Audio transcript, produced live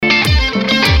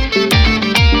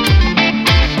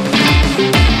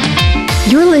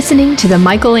listening to the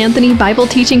Michael Anthony Bible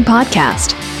Teaching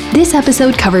Podcast. This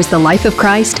episode covers the life of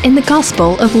Christ in the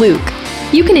Gospel of Luke.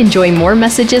 You can enjoy more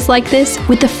messages like this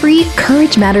with the free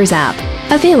Courage Matters app,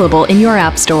 available in your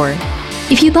app store.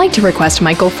 If you'd like to request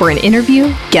Michael for an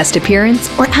interview, guest appearance,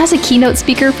 or as a keynote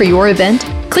speaker for your event,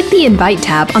 click the Invite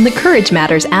tab on the Courage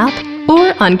Matters app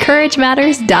or on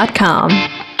CourageMatters.com.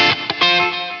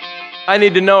 I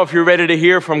need to know if you're ready to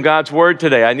hear from God's Word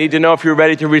today. I need to know if you're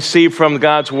ready to receive from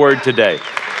God's Word today.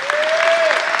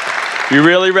 You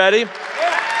really ready?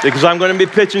 Because I'm going to be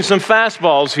pitching some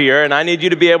fastballs here, and I need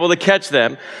you to be able to catch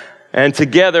them. And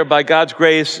together, by God's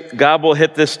grace, God will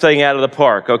hit this thing out of the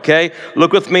park, okay?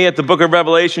 Look with me at the book of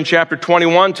Revelation, chapter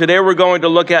 21. Today, we're going to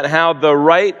look at how the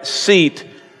right seat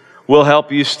will help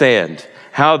you stand.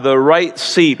 How the right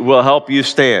seat will help you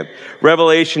stand.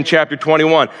 Revelation chapter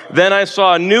 21. Then I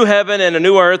saw a new heaven and a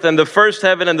new earth, and the first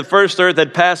heaven and the first earth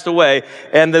had passed away,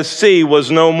 and the sea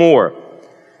was no more.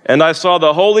 And I saw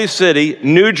the holy city,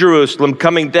 New Jerusalem,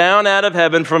 coming down out of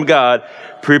heaven from God,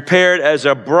 prepared as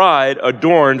a bride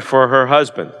adorned for her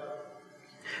husband.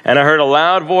 And I heard a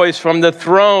loud voice from the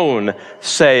throne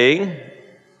saying,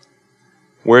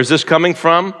 where's this coming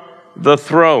from? The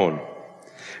throne.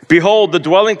 Behold, the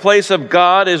dwelling place of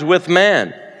God is with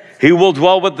man. He will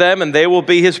dwell with them, and they will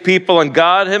be his people, and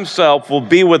God himself will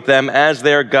be with them as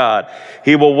their God.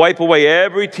 He will wipe away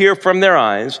every tear from their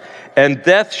eyes, and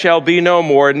death shall be no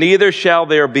more, neither shall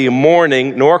there be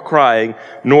mourning, nor crying,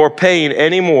 nor pain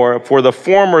any more, for the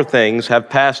former things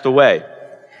have passed away.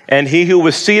 And he who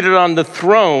was seated on the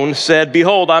throne said,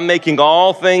 Behold, I'm making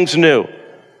all things new.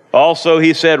 Also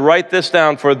he said, Write this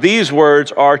down, for these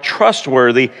words are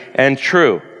trustworthy and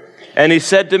true. And he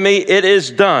said to me, It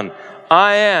is done.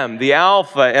 I am the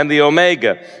Alpha and the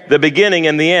Omega, the beginning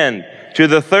and the end. To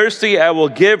the thirsty I will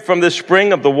give from the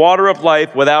spring of the water of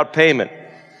life without payment.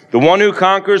 The one who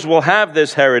conquers will have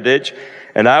this heritage,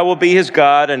 and I will be his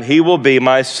God, and he will be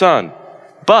my son.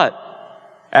 But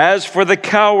as for the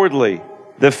cowardly,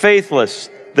 the faithless,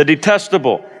 the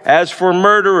detestable, as for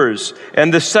murderers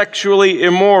and the sexually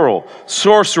immoral,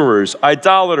 sorcerers,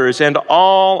 idolaters, and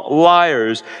all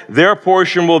liars, their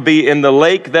portion will be in the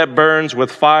lake that burns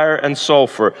with fire and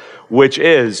sulfur, which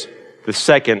is the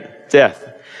second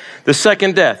death. The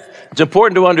second death. It's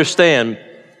important to understand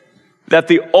that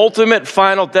the ultimate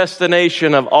final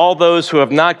destination of all those who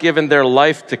have not given their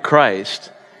life to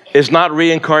Christ is not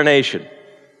reincarnation.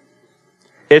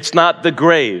 It's not the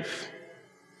grave.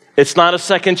 It's not a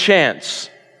second chance.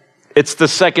 It's the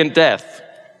second death.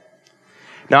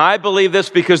 Now, I believe this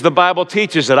because the Bible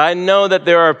teaches it. I know that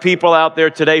there are people out there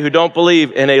today who don't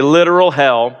believe in a literal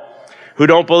hell, who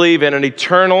don't believe in an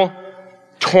eternal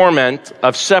torment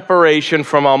of separation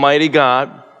from Almighty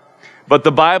God. But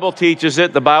the Bible teaches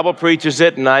it, the Bible preaches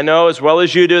it, and I know as well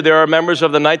as you do, there are members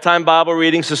of the Nighttime Bible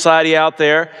Reading Society out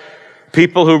there,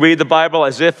 people who read the Bible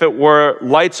as if it were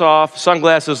lights off,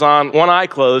 sunglasses on, one eye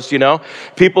closed,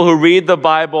 People who read the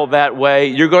Bible that way,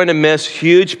 you're going to miss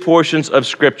huge portions of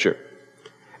Scripture.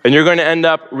 And you're going to end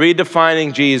up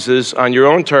redefining Jesus on your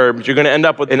own terms. You're going to end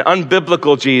up with an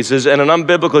unbiblical Jesus, and an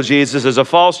unbiblical Jesus is a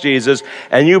false Jesus,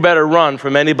 and you better run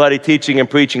from anybody teaching and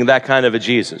preaching that kind of a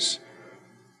Jesus.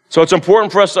 So it's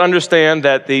important for us to understand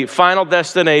that the final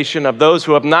destination of those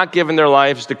who have not given their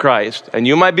lives to Christ, and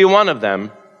you might be one of them,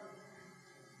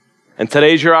 and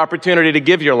today's your opportunity to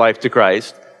give your life to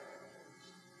Christ.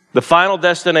 The final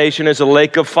destination is a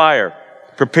lake of fire,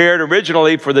 prepared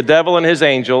originally for the devil and his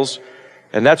angels,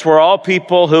 and that's where all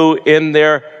people who in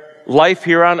their life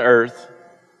here on earth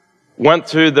went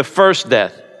through the first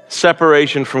death,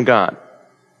 separation from God.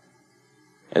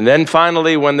 And then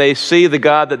finally, when they see the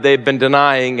God that they've been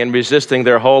denying and resisting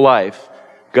their whole life,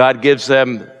 God gives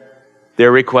them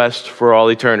their request for all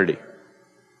eternity,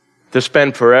 to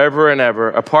spend forever and ever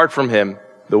apart from him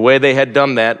the way they had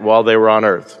done that while they were on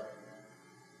earth.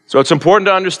 So it's important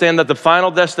to understand that the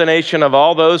final destination of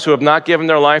all those who have not given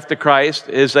their life to Christ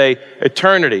is an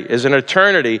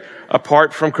eternity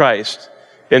apart from Christ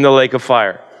in the lake of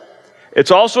fire.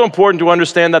 It's also important to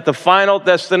understand that the final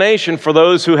destination for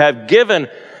those who have given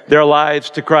their lives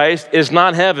to Christ is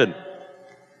not heaven.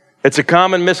 It's a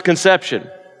common misconception.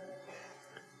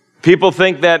 People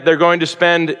think that they're going to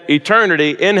spend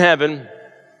eternity in heaven,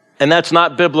 and that's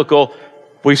not biblical.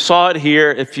 We saw it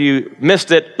here. If you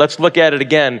missed it, let's look at it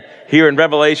again here in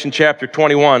Revelation chapter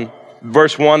 21.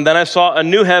 Verse 1, Then I saw a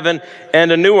new heaven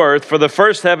and a new earth, for the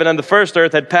first heaven and the first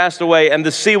earth had passed away, and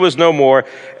the sea was no more.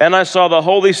 And I saw the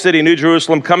holy city, New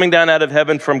Jerusalem, coming down out of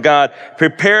heaven from God,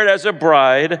 prepared as a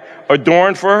bride,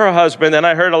 adorned for her husband. And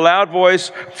I heard a loud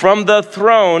voice from the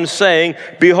throne saying,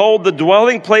 Behold, the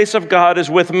dwelling place of God is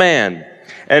with man.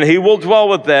 and he will dwell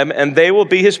with them, and they will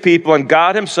be his people, and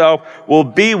God himself will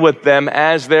be with them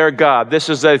as their God. This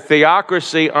is a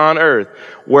theocracy on earth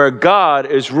where God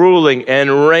is ruling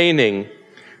and reigning.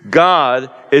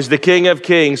 God is the King of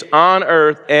Kings on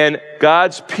earth, and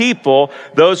God's people,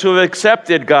 those who have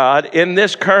accepted God in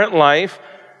this current life,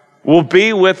 will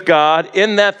be with God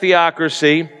in that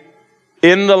theocracy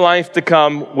in the life to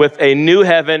come with a new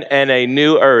heaven and a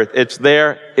new earth. It's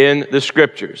there in the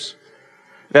scriptures.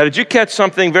 Now, did you catch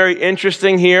something very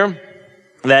interesting here?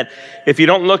 That if you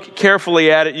don't look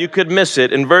carefully at it, you could miss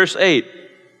it. In verse 8,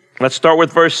 let's start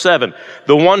with verse 7.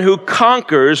 The one who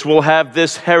conquers will have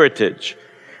this heritage,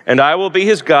 and I will be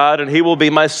his God, and he will be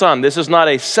my son. This is not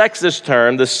a sexist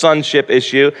term, the sonship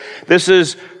issue. This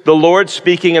is the Lord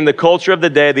speaking in the culture of the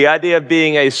day. The idea of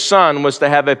being a son was to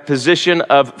have a position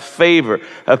of favor,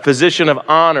 a position of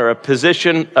honor, a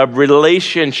position of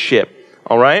relationship.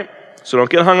 All right? So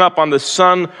don't get hung up on the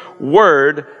son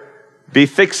word. Be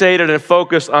fixated and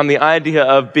focused on the idea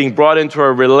of being brought into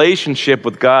a relationship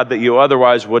with God that you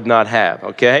otherwise would not have,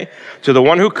 okay? So the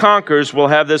one who conquers will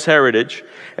have this heritage,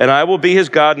 and I will be his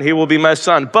God, and he will be my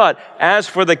son. But as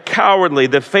for the cowardly,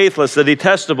 the faithless, the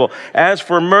detestable, as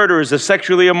for murderers, the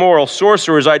sexually immoral,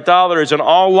 sorcerers, idolaters, and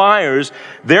all liars,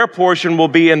 their portion will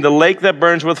be in the lake that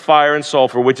burns with fire and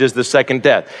sulfur, which is the second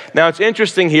death. Now, it's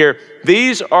interesting here.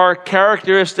 These are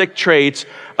characteristic traits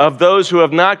of those who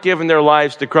have not given their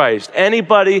lives to Christ.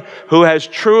 Anybody who has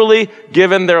truly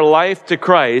given their life to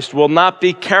Christ will not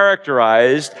be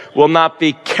characterized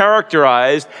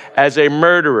as a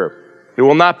murderer. They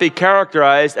will not be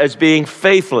characterized as being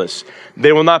faithless.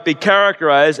 They will not be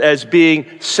characterized as being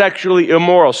sexually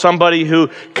immoral. Somebody who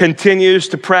continues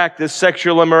to practice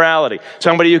sexual immorality.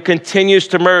 Somebody who continues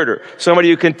to murder. Somebody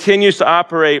who continues to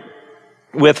operate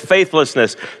with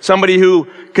faithlessness. Somebody who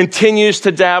continues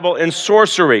to dabble in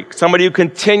sorcery. Somebody who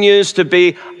continues to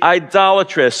be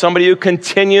idolatrous. Somebody who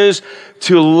continues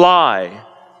to lie.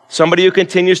 Somebody who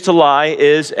continues to lie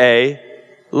is a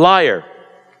liar.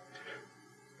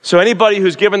 So anybody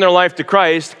who's given their life to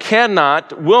Christ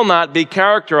will not be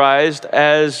characterized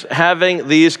as having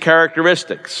these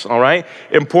characteristics, all right?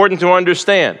 Important to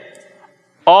understand.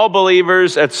 All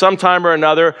believers at some time or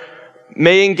another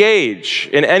may engage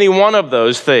in any one of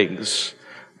those things.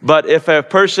 But if a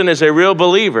person is a real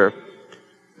believer,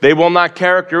 they will not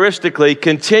characteristically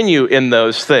continue in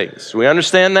those things. We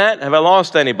understand that? Have I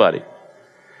lost anybody?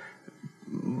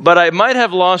 But I might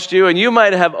have lost you, and you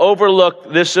might have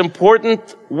overlooked this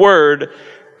important word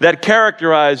that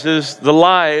characterizes the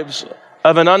lives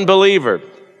of an unbeliever.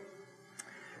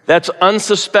 That's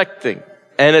unsuspecting,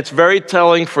 and it's very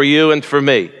telling for you and for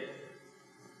me.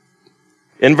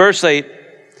 In verse 8,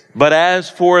 but as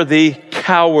for the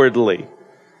cowardly.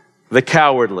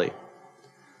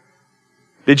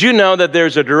 Did you know that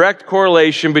there's a direct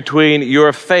correlation between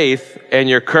your faith and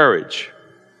your courage?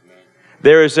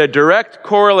 There is a direct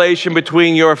correlation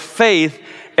between your faith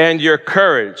and your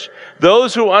courage.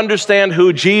 Those who understand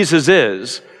who Jesus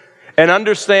is and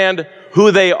understand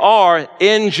who they are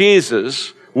in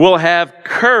Jesus will have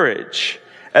courage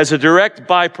as a direct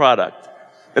byproduct.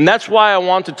 And that's why I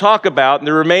want to talk about in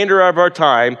the remainder of our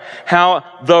time how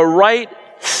the right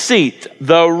seat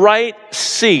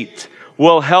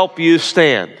will help you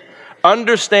stand.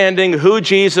 Understanding who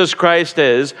Jesus Christ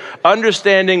is,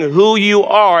 understanding who you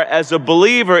are as a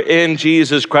believer in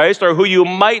Jesus Christ, or who you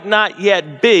might not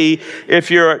yet be if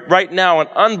you're right now an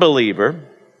unbeliever,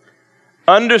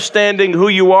 understanding who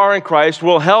you are in Christ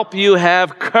will help you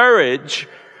have courage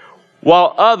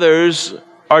while others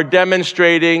are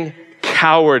demonstrating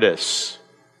cowardice.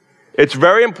 It's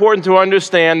very important to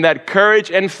understand that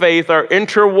courage and faith are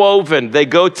interwoven. They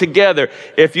go together.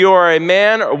 If you are a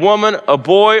man, a woman, a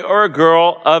boy, or a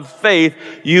girl of faith,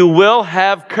 you will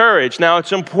have courage. Now,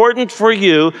 it's important for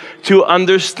you to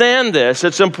understand this.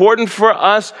 It's important for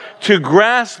us to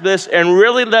grasp this and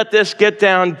really let this get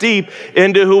down deep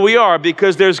into who we are,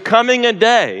 because there's coming a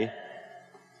day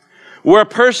where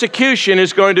persecution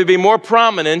is going to be more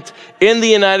prominent in the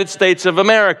United States of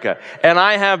America. And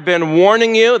I have been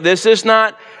warning you, this is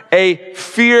not a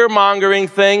fear-mongering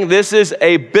thing. This is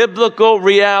a biblical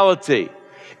reality.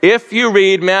 If you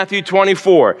read Matthew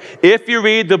 24, if you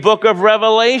read the book of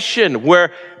Revelation,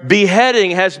 where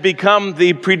beheading has become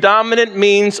the predominant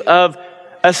means of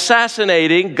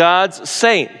assassinating God's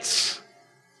saints,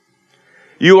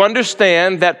 you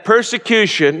understand that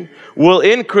persecution will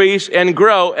increase and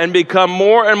grow and become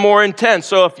more and more intense.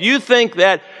 So if you think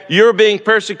that you're being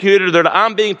persecuted, or that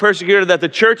I'm being persecuted, that the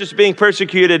church is being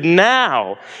persecuted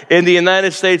now in the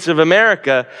United States of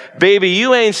America, baby,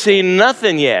 you ain't seen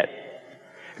nothing yet.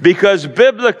 Because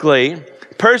biblically,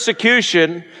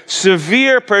 persecution,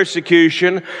 severe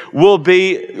persecution, will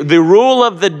be the rule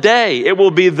of the day. It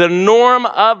will be the norm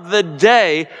of the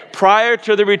day prior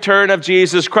to the return of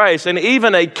Jesus Christ. And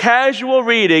even a casual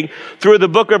reading through the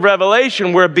book of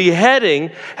Revelation, where beheading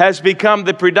has become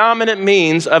the predominant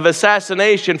means of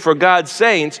assassination for God's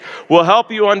saints, will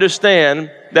help you understand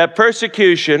that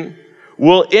persecution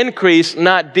will increase,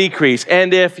 not decrease.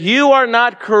 And if you are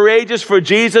not courageous for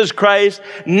Jesus Christ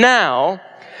now,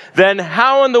 then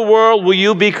how in the world will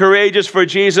you be courageous for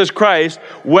Jesus Christ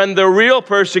when the real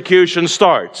persecution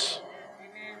starts?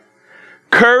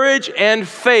 Courage and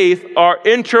faith are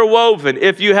interwoven.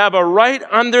 If you have a right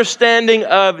understanding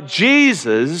of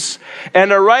Jesus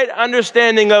and a right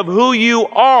understanding of who you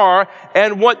are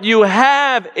and what you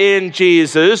have in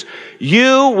Jesus,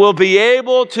 you will be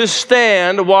able to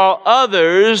stand while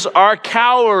others are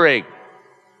cowering.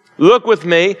 Look with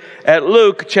me at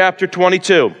Luke chapter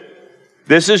 22.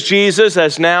 This is Jesus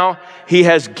as now he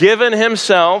has given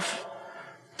himself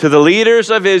to the leaders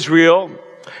of Israel.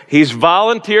 He's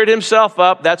volunteered himself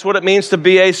up. That's what it means to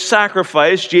be a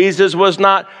sacrifice. Jesus was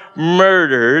not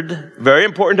murdered. Very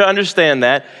important to understand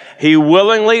that. He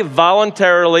willingly,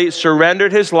 voluntarily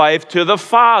surrendered his life to the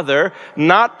Father,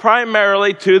 not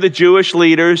primarily to the Jewish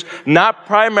leaders, not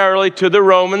primarily to the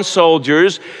Roman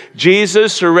soldiers.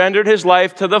 Jesus surrendered his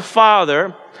life to the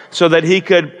Father so that he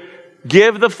could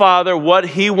give the Father what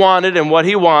he wanted and what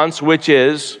he wants, which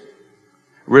is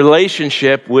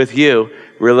relationship with you,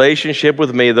 relationship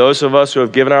with me. Those of us who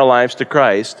have given our lives to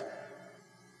Christ,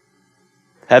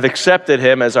 have accepted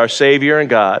him as our Savior and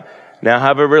God, now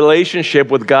have a relationship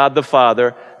with God the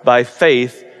Father by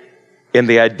faith in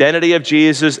the identity of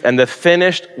Jesus and the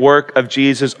finished work of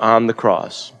Jesus on the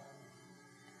cross.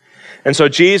 And so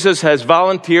Jesus has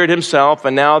volunteered himself,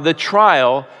 and now the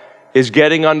trial is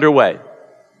getting underway.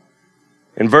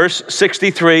 In verse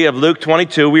 63 of Luke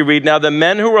 22, we read, "Now the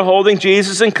men who were holding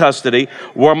Jesus in custody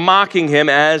were mocking him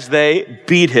as they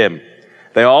beat him.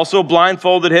 They also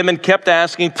blindfolded him and kept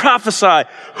asking, 'Prophesy,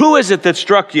 who is it that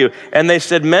struck you?' And they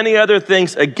said many other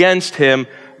things against him,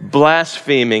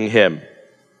 blaspheming him.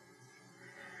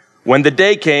 When the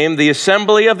day came, the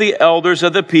assembly of the elders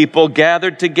of the people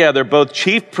gathered together, both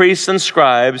chief priests and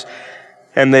scribes,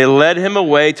 and they led him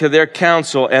away to their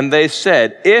council, and they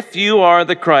said, 'If you are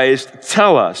the Christ,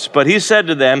 tell us.' But he said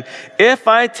to them, 'If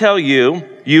I tell you,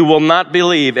 you will not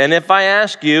believe, and if I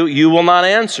ask you, you will not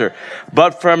answer.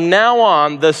 But from now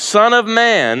on, the Son of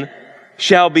Man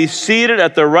shall be seated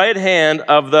at the right hand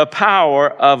of the power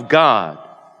of God.'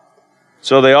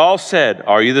 So they all said,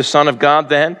 'Are you the Son of God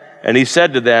then?' And he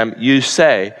said to them, 'You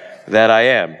say that I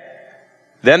am.'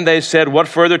 Then they said, 'What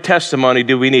further testimony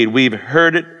do we need? We've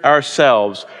heard it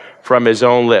ourselves from his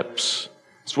own lips.'"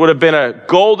 This would have been a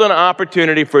golden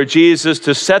opportunity for Jesus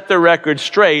to set the record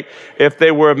straight if they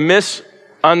were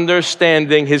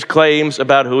misunderstanding his claims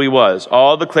about who he was.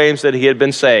 All the claims that he had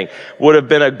been saying would have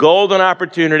been a golden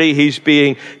opportunity. He's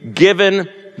being given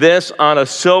this on a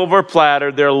silver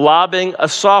platter. They're lobbing a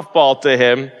softball to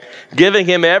him, giving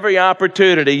him every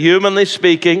opportunity, humanly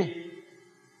speaking,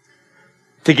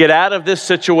 to get out of this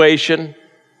situation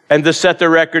and to set the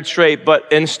record straight. But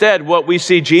instead, what we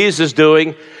see Jesus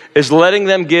doing is letting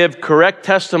them give correct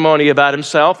testimony about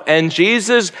himself. And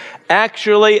Jesus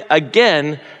actually,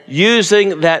 again,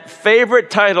 using that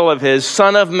favorite title of his,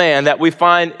 Son of Man, that we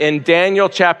find in Daniel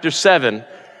chapter 7,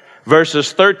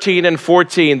 verses 13 and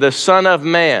 14, the Son of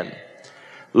Man.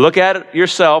 Look at it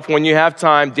yourself when you have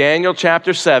time. Daniel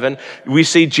chapter 7, we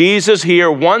see Jesus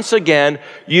here once again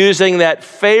using that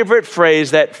favorite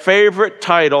phrase, that favorite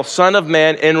title, Son of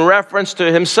Man, in reference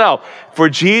to himself. For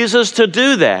Jesus to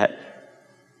do that,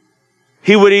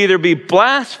 he would either be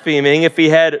blaspheming if he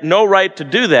had no right to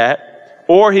do that,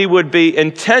 or he would be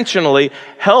intentionally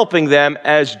helping them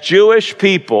as Jewish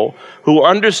people who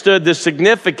understood the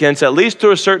significance, at least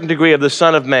to a certain degree, of the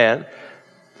Son of Man.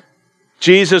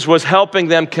 Jesus was helping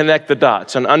them connect the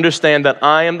dots and understand that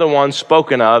I am the one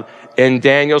spoken of in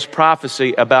Daniel's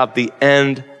prophecy about the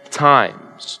end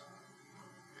times.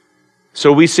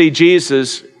 So we see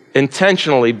Jesus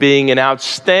intentionally being an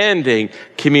outstanding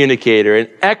communicator, an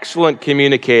excellent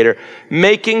communicator,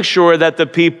 making sure that the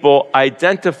people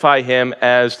identify him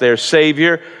as their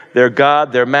Savior, their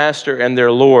God, their Master, and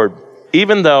their Lord,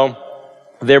 even though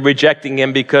they're rejecting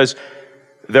him because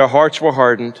their hearts were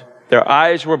hardened, their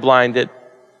eyes were blinded,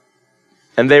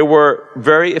 and they were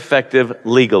very effective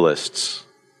legalists.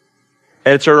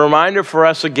 And it's a reminder for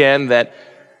us again that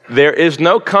there is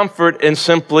no comfort in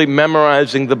simply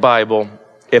memorizing the Bible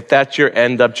if that's your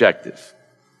end objective.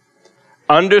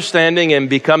 Understanding and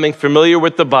becoming familiar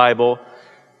with the Bible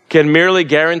can merely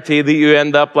guarantee that you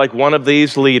end up like one of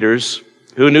these leaders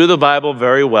who knew the Bible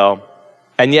very well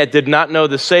and yet did not know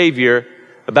the Savior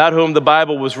about whom the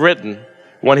Bible was written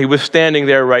when he was standing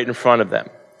there right in front of them.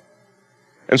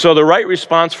 And so the right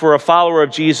response for a follower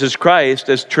of Jesus Christ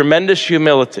is tremendous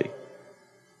humility,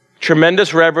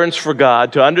 tremendous reverence for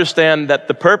God, to understand that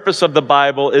the purpose of the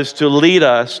Bible is to lead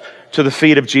us to the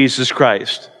feet of Jesus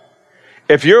Christ.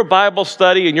 If your Bible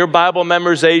study and your Bible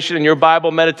memorization and your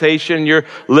Bible meditation, you're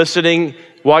listening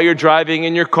while you're driving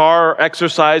in your car or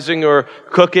exercising or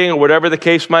cooking or whatever the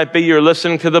case might be, you're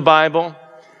listening to the Bible.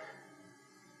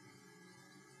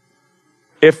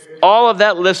 If all of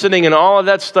that listening and all of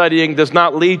that studying does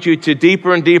not lead you to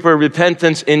deeper and deeper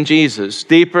repentance in Jesus,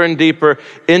 deeper and deeper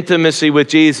intimacy with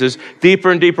Jesus,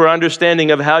 deeper and deeper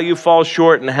understanding of how you fall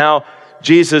short and how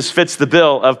Jesus fits the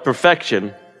bill of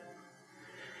perfection,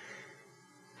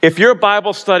 if your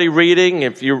Bible study reading,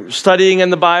 if you're studying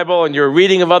in the Bible and you're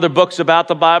reading of other books about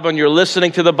the Bible and you're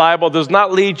listening to the Bible, does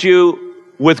not lead you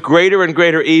with greater and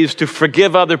greater ease to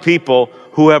forgive other people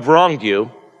who have wronged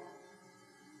you,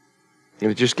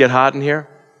 it just get hot in here?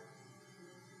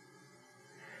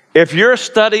 If your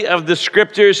study of the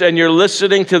Scriptures and your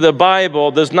listening to the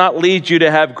Bible does not lead you to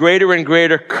have greater and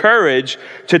greater courage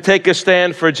to take a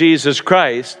stand for Jesus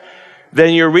Christ,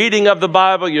 then your reading of the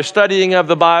Bible, your studying of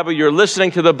the Bible, your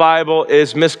listening to the Bible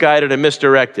is misguided and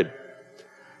misdirected.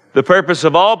 The purpose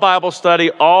of all Bible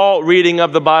study, all reading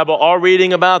of the Bible, all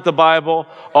reading about the Bible,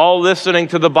 all listening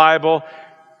to the Bible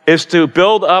is to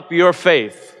build up your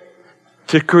faith,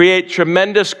 to create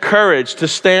tremendous courage to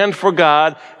stand for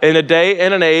God in a day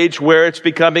and an age where it's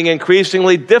becoming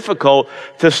increasingly difficult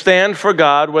to stand for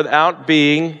God without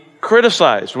being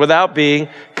criticized, without being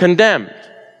condemned.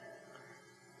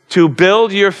 To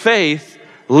build your faith,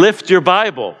 lift your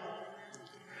Bible.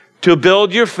 To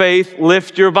build your faith,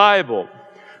 lift your Bible.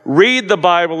 Read the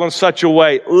Bible in such a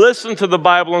way, listen to the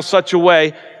Bible in such a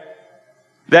way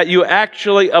that you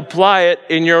actually apply it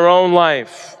in your own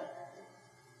life.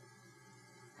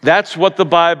 That's what the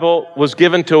Bible was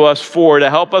given to us for, to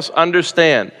help us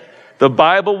understand. The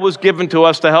Bible was given to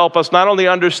us to help us not only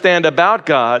understand about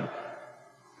God,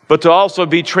 but to also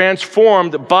be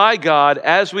transformed by God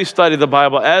as we study the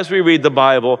Bible, as we read the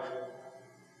Bible,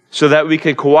 so that we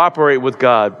can cooperate with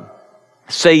God.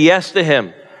 Say yes to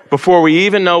Him before we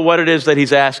even know what it is that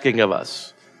He's asking of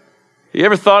us. You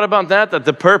ever thought about that? That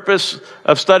the purpose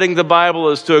of studying the Bible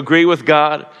is to agree with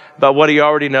God about what He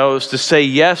already knows, to say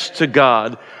yes to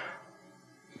God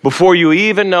before you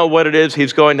even know what it is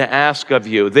He's going to ask of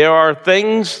you. There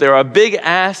are big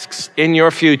asks in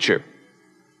your future.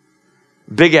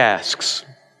 Big asks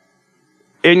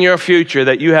in your future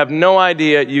that you have no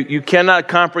idea, you cannot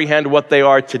comprehend what they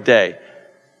are today.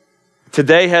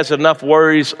 Today has enough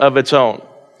worries of its own.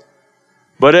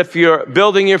 But if you're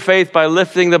building your faith by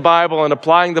lifting the Bible and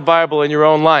applying the Bible in your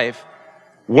own life,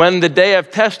 when the day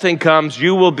of testing comes,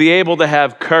 you will be able to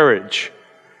have courage,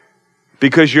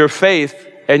 because your faith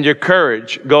and your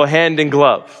courage go hand in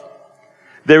glove.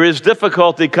 There is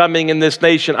difficulty coming in this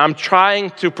nation. I'm trying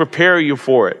to prepare you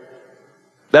for it.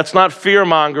 That's not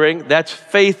fear-mongering, that's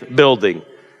faith-building.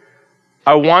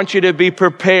 I want you to be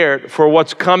prepared for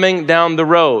what's coming down the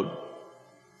road.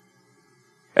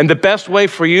 And the best way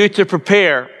for you to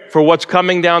prepare for what's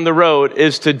coming down the road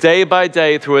is to day by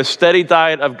day, through a steady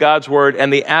diet of God's Word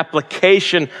and the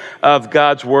application of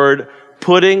God's Word,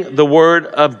 putting the Word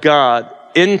of God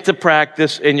into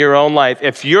practice in your own life.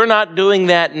 If you're not doing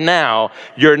that now,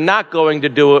 you're not going to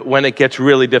do it when it gets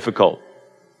really difficult.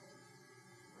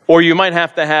 Or you might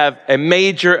have to have a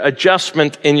major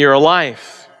adjustment in your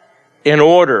life in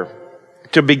order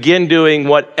to begin doing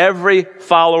what every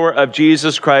follower of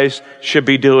Jesus Christ should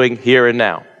be doing here and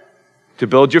now. To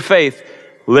build your faith,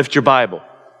 lift your Bible.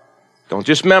 Don't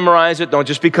just memorize it. Don't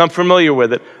just become familiar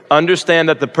with it. Understand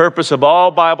that the purpose of all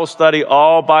Bible study,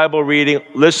 all Bible reading,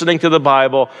 listening to the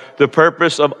Bible, the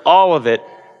purpose of all of it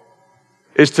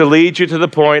is to lead you to the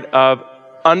point of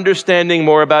understanding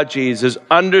more about Jesus,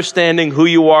 understanding who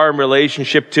you are in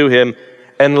relationship to Him,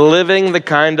 and living the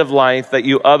kind of life that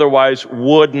you otherwise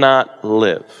would not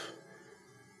live.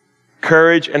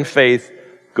 Courage and faith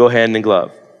go hand in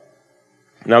glove.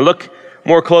 Now look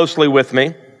more closely with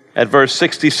me at verse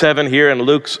 67 here in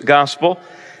Luke's Gospel.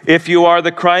 If you are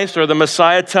the Christ or the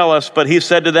Messiah, tell us. But He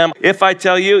said to them, if I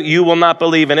tell you, you will not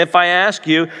believe. And if I ask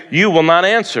you, you will not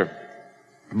answer.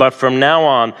 But from now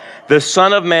on, the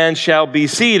Son of Man shall be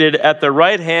seated at the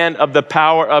right hand of the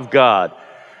power of God.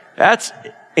 That's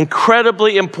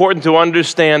incredibly important to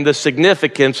understand the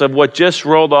significance of what just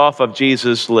rolled off of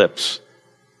Jesus' lips.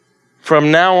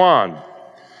 From now on,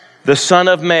 the Son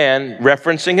of Man,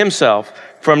 referencing Himself,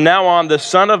 From now on, the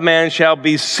Son of Man shall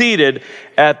be seated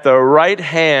at the right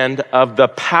hand of the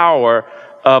power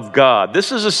of God.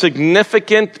 This is a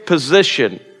significant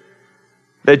position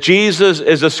that Jesus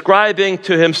is ascribing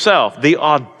to himself. The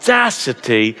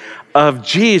audacity of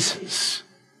Jesus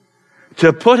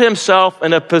to put himself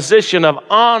in a position of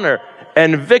honor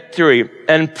and victory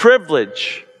and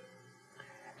privilege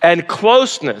and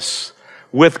closeness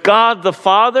with God the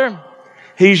Father.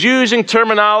 He's using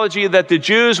terminology that the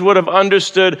Jews would have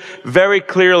understood very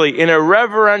clearly in a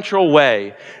reverential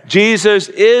way. Jesus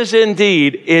is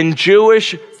indeed, in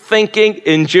Jewish thinking,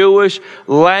 in Jewish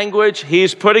language,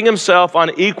 he's putting himself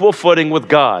on equal footing with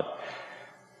God.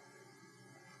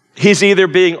 He's either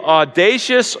being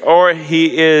audacious or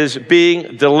he is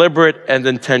being deliberate and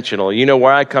intentional. You know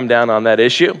where I come down on that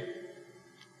issue?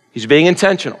 He's being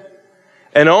intentional.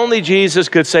 And only Jesus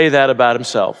could say that about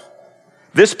himself.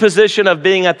 This position of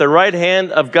being at the right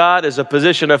hand of God is a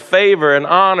position of favor and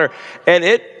honor, and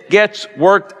it gets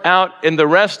worked out in the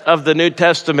rest of the New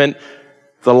Testament.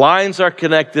 The lines are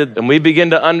connected, and we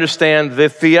begin to understand the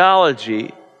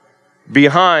theology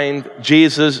behind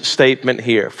Jesus' statement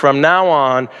here. From now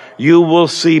on, you will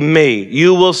see me.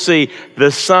 You will see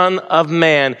the Son of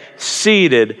Man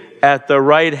seated at the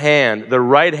right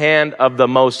hand of the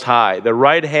Most High, the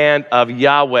right hand of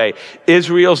Yahweh,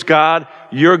 Israel's God,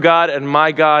 your God, and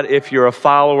my God, if you're a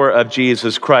follower of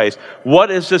Jesus Christ. What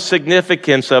is the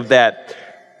significance of that?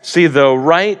 See, the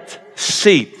right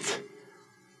seat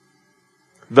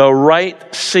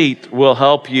will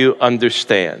help you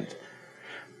understand.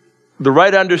 The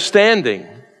right understanding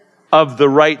of the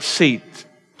right seat,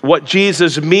 what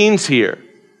Jesus means here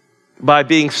by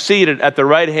being seated at the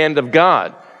right hand of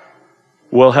God,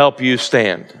 will help you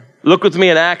stand. Look with me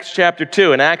in Acts chapter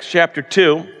 2. In Acts chapter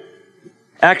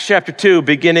 2,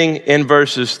 beginning in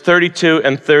verses 32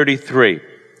 and 33.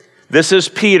 This is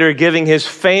Peter giving his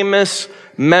famous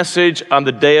message on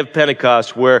the day of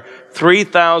Pentecost, where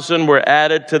 3,000 were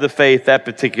added to the faith that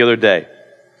particular day.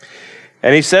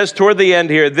 And he says toward the end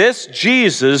here, this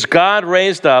Jesus God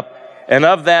raised up, and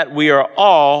of that we are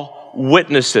all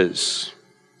witnesses.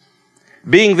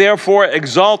 Being therefore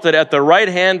exalted at the right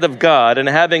hand of God, and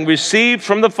having received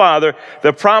from the Father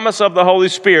the promise of the Holy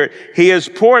Spirit, he has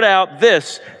poured out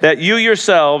this that you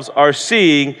yourselves are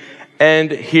seeing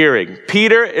and hearing.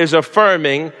 Peter is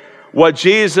affirming what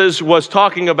Jesus was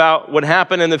talking about would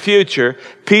happen in the future.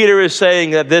 Peter is saying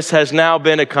that this has now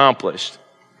been accomplished.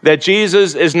 That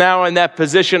Jesus is now in that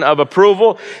position of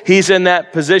approval. He's in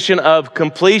that position of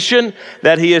completion,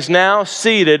 that he is now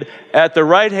seated at the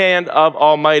right hand of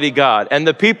Almighty God. And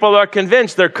the people are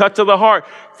convinced, they're cut to the heart.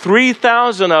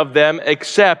 3,000 of them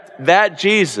accept that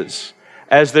Jesus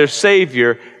as their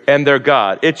Savior and their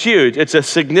God. It's huge. It's a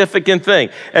significant thing.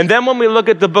 And then when we look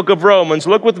at the book of Romans,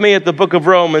 look with me at the book of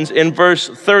Romans in verse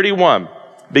 31.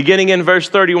 Beginning in verse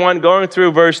 31, going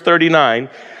through verse 39.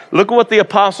 Look at what the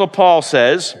Apostle Paul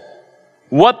says.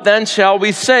 What then shall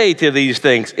we say to these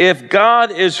things? If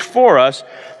God is for us,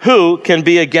 who can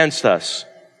be against us?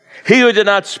 He who did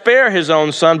not spare his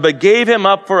own Son, but gave him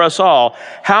up for us all,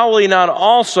 how will he not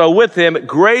also with him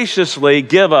graciously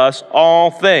give us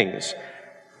all things?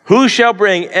 Who shall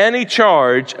bring any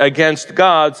charge against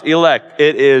God's elect?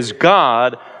 It is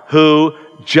God who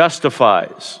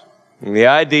justifies. And the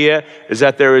idea is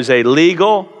that there is a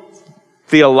legal,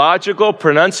 theological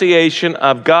pronunciation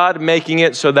of God making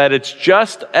it so that it's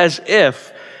just as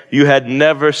if you had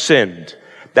never sinned.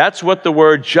 That's what the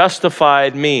word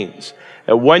justified means.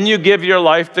 And when you give your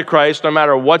life to Christ, no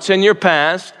matter what's in your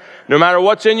past, no matter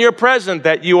what's in your present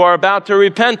that you are about to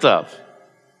repent of,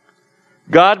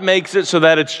 God makes it so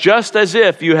that it's just as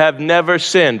if you have never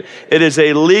sinned. It is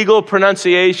a legal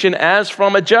pronunciation as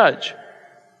from a judge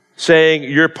saying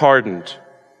you're pardoned.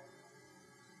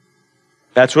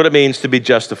 That's what it means to be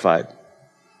justified.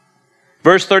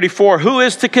 Verse 34, who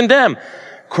is to condemn?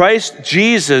 Christ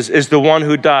Jesus is the one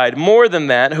who died. More than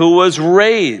that, who was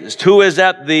raised, who is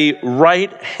at the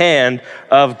right hand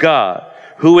of God,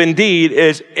 who indeed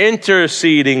is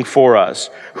interceding for us.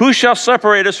 Who shall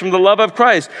separate us from the love of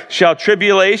Christ? Shall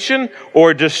tribulation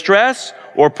or distress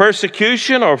or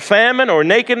persecution or famine or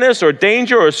nakedness or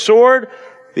danger or sword?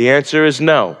 The answer is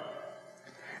no.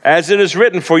 As it is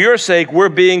written, for your sake we're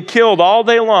being killed all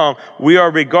day long. We are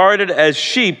regarded as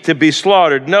sheep to be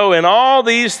slaughtered. No, in all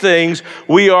these things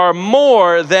we are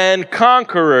more than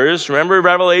conquerors. Remember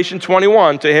Revelation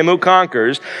 21, to him who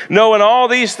conquers. No, in all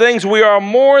these things we are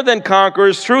more than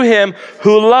conquerors through him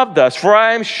who loved us. For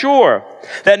I am sure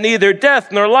that neither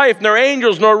death, nor life, nor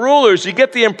angels, nor rulers. You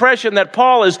get the impression that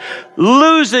Paul is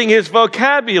losing his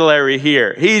vocabulary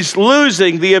here. He's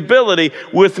losing the ability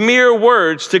with mere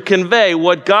words to convey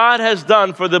what God has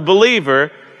done for the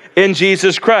believer in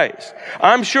Jesus Christ.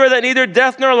 I'm sure that neither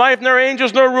death, nor life, nor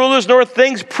angels, nor rulers, nor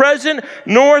things present,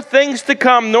 nor things to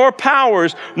come, nor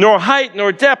powers, nor height,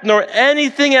 nor depth, nor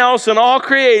anything else in all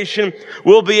creation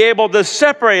will be able to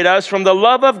separate us from the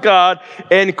love of God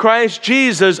in Christ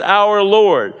Jesus our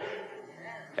Lord.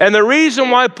 And the reason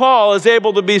why Paul is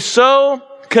able to be so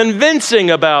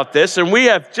convincing about this, and we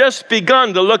have just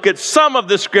begun to look at some of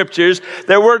the scriptures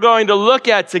that we're going to look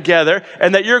at together,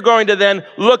 and that you're going to then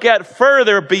look at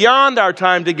further beyond our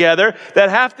time together, that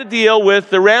have to deal with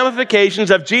the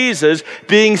ramifications of Jesus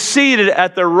being seated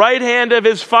at the right hand of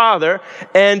his Father,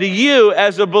 and you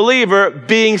as a believer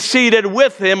being seated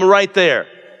with him right there.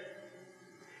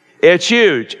 It's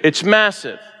huge. It's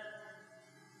massive.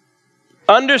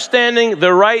 Understanding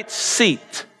the right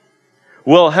seat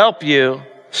will help you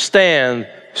stand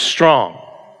strong.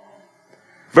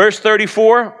 Verse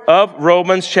 34 of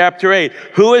Romans chapter 8.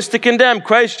 Who is to condemn?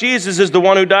 Christ Jesus is the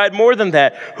one who died, more than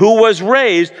that, who was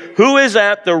raised, who is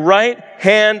at the right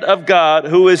hand of God,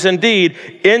 who is indeed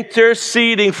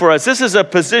interceding for us. This is a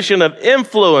position of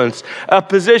influence, a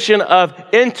position of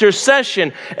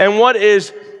intercession. And what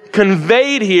is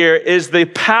conveyed here is the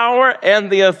power and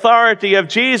the authority of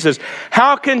Jesus.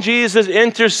 How can Jesus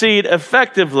intercede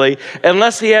effectively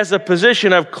unless he has a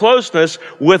position of closeness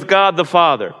with God the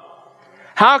Father?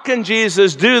 How can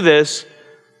Jesus do this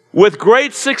with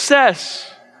great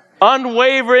success,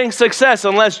 unwavering success,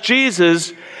 unless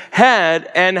Jesus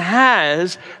had and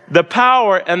has the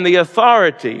power and the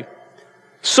authority,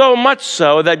 so much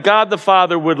so that God the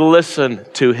Father would listen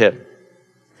to him?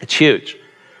 It's huge.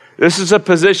 This is a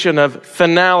position of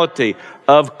finality,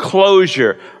 of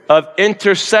closure, of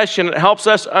intercession. It helps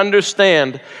us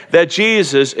understand that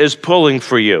Jesus is pulling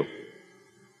for you.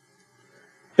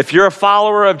 If you're a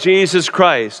follower of Jesus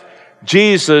Christ,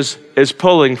 Jesus is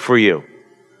pulling for you.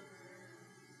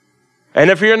 And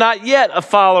if you're not yet a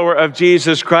follower of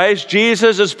Jesus Christ,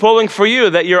 Jesus is pulling for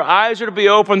you, that your eyes are to be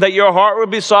opened, that your heart would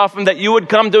be softened, that you would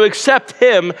come to accept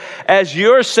him as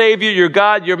your Savior, your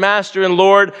God, your Master and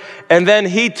Lord, and then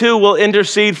he too will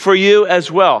intercede for you as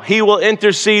well. He will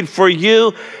intercede for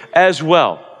you as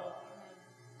well.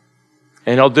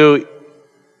 And he'll do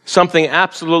something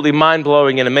absolutely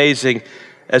mind-blowing and amazing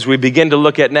as we begin to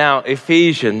look at now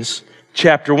Ephesians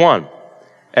chapter 1.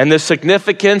 And the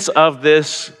significance of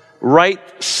this right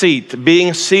seat,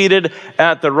 being seated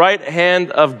at the right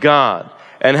hand of God,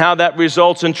 and how that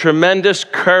results in tremendous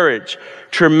courage,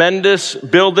 tremendous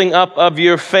building up of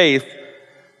your faith.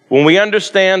 When we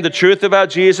understand the truth about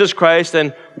Jesus Christ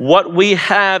and what we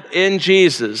have in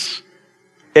Jesus,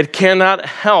 it cannot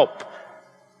help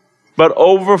but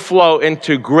overflow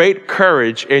into great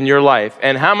courage in your life.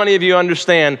 And how many of you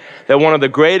understand that one of the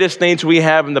greatest needs we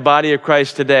have in the body of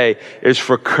Christ today is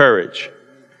for courage?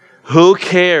 Who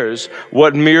cares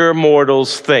what mere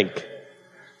mortals think?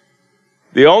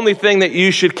 The only thing that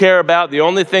you should care about, the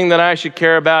only thing that I should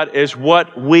care about is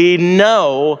what we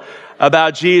know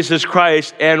about Jesus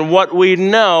Christ and what we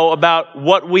know about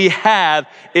what we have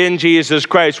in Jesus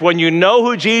Christ. When you know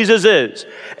who Jesus is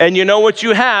and you know what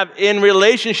you have in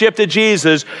relationship to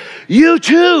Jesus, you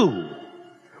too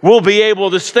will be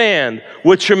able to stand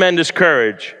with tremendous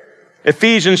courage.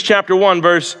 Ephesians chapter 1,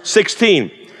 verse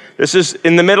 16. This is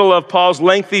in the middle of Paul's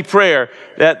lengthy prayer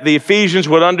that the Ephesians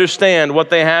would understand what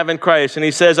they have in Christ. And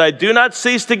he says, I do not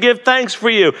cease to give thanks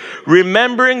for you,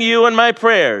 remembering you in my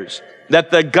prayers, that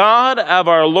the God of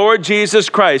our Lord Jesus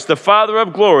Christ, the Father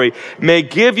of glory, may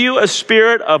give you a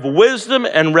spirit of wisdom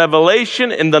and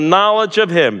revelation in the knowledge of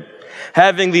him,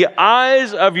 having the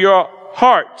eyes of your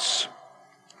hearts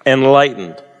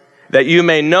enlightened, that you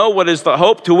may know what is the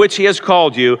hope to which he has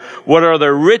called you, what are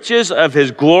the riches of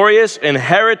his glorious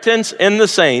inheritance in the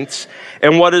saints,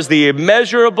 and what is the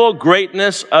immeasurable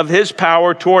greatness of his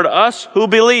power toward us who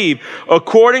believe,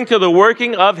 according to the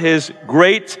working of his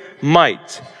great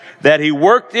might, that he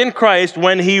worked in Christ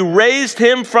when he raised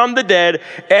him from the dead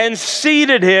and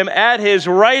seated him at his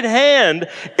right hand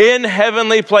in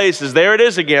heavenly places. There it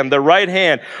is again, the right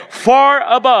hand, far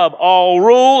above all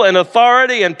rule and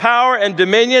authority and power and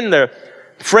dominion. The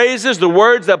phrases, the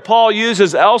words that Paul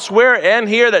uses elsewhere and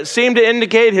here that seem to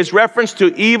indicate his reference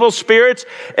to evil spirits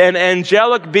and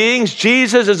angelic beings.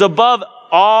 Jesus is above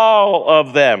all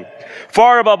of them,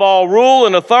 far above all rule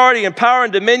and authority and power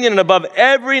and dominion, and above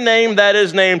every name that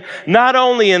is named, not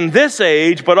only in this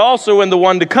age, but also in the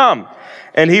one to come.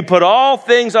 And he put all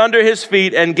things under his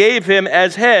feet and gave him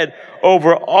as head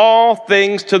over all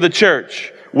things to the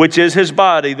church, which is his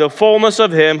body, the fullness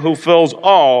of him who fills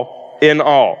all in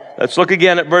all. Let's look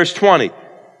again at verse 20.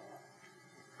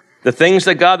 The things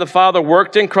that God the Father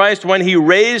worked in Christ when he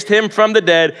raised him from the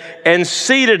dead and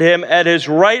seated him at his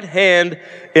right hand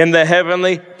in the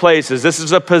heavenly places. This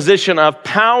is a position of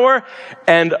power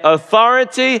and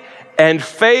authority and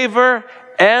favor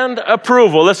and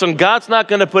approval. Listen, God's not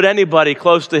going to put anybody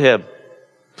close to him.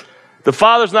 The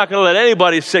Father's not going to let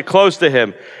anybody sit close to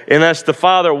him unless the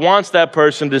Father wants that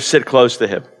person to sit close to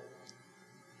him.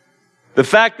 The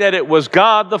fact that it was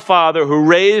God the Father who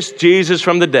raised Jesus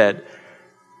from the dead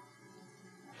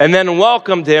and then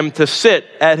welcomed him to sit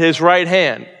at his right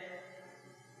hand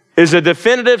is a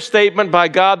definitive statement by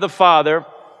God the Father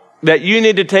that you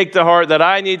need to take to heart, that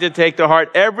I need to take to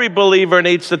heart, every believer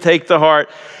needs to take to heart.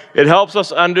 It helps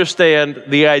us understand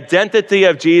the identity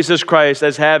of Jesus Christ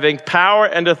as having power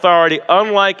and authority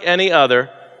unlike any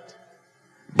other,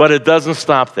 but it doesn't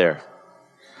stop there.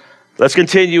 Let's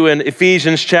continue in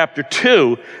Ephesians chapter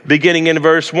 2, beginning in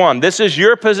verse 1. This is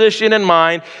your position and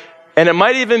mine. And it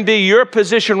might even be your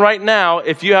position right now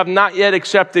if you have not yet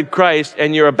accepted Christ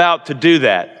and you're about to do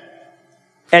that.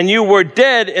 And you were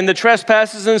dead in the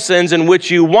trespasses and sins in which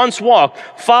you once walked,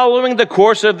 following the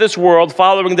course of this world,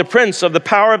 following the prince of the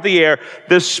power of the air,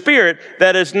 the spirit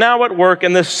that is now at work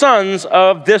in the sons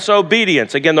of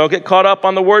disobedience. Again, don't get caught up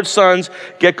on the word sons.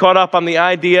 Get caught up on the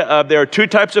idea of there are two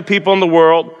types of people in the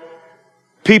world.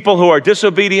 People who are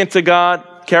disobedient to God,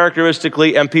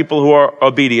 characteristically, and people who are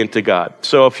obedient to God.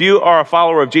 So if you are a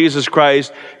follower of Jesus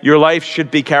Christ, your life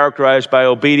should be characterized by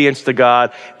obedience to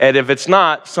God. And if it's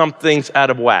not, something's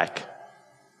out of whack.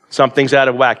 Something's out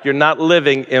of whack. You're not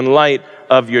living in light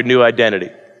of your new identity.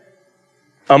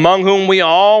 Among whom we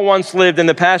all once lived in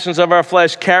the passions of our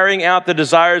flesh, carrying out the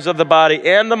desires of the body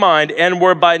and the mind, and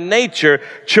were by nature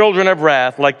children of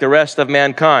wrath like the rest of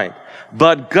mankind.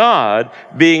 But God,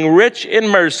 being rich in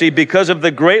mercy because of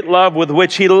the great love with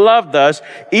which he loved us,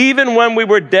 even when we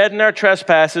were dead in our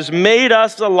trespasses, made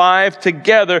us alive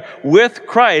together with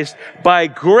Christ. By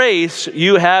grace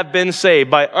you have been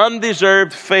saved, by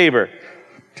undeserved favor,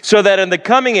 so that in the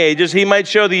coming ages he might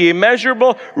show the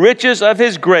immeasurable riches of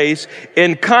his grace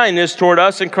in kindness toward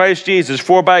us in Christ Jesus.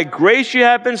 For by grace you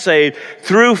have been saved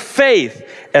through faith.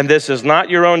 And this is not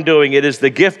your own doing. It is the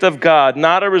gift of God,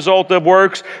 not a result of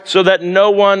works, so that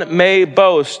no one may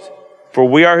boast. For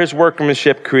we are his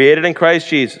workmanship, created in Christ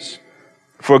Jesus,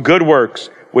 for good works,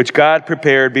 which God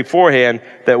prepared beforehand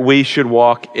that we should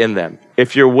walk in them.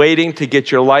 If you're waiting to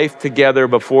get your life together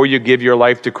before you give your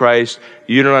life to Christ,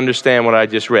 you don't understand what I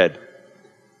just read.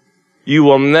 You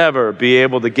will never be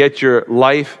able to get your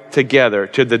life together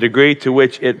to the degree to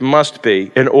which it must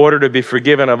be in order to be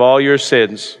forgiven of all your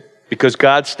sins, because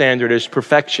God's standard is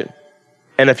perfection.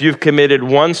 And if you've committed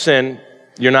one sin,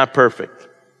 you're not perfect.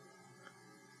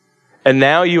 And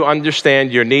now you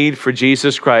understand your need for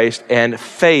Jesus Christ and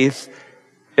faith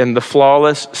in the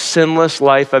flawless, sinless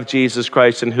life of Jesus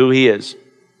Christ and who he is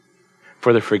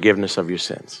for the forgiveness of your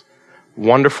sins.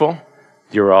 Wonderful.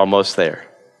 You're almost there.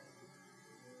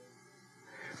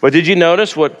 But did you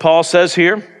notice what Paul says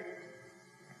here?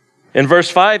 In verse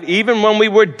 5, even when we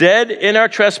were dead in our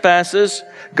trespasses,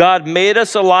 God made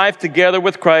us alive together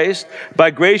with Christ.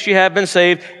 By grace you have been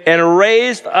saved, and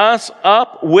raised us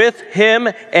up with him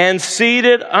and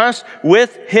seated us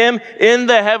with him in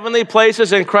the heavenly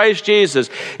places in Christ Jesus.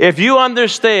 If you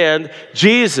understand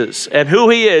Jesus and who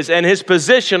he is and his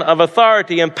position of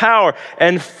authority and power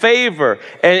and favor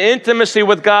and intimacy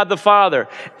with God the Father,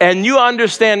 and you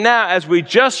understand now, as we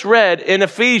just read in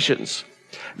Ephesians,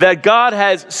 that God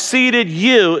has seated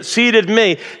you, seated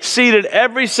me, seated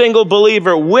every single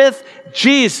believer with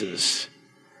Jesus,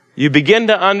 you begin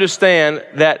to understand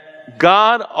that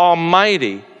God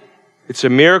Almighty, it's a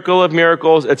miracle of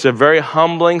miracles, it's a very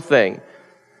humbling thing,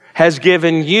 has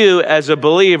given you as a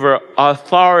believer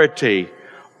authority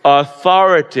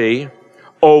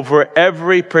over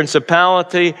every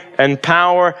principality and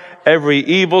power, every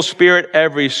evil spirit,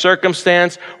 every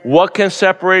circumstance. What can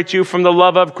separate you from the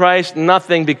love of Christ?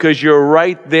 Nothing, because you're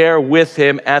right there with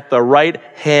him at the right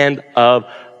hand of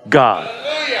God.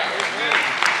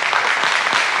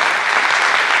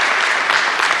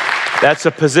 That's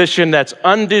a position that's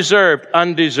undeserved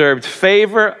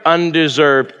favor,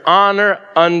 undeserved honor,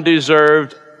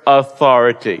 undeserved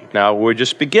authority. Now, we're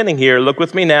just beginning here. Look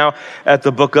with me now at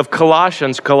the book of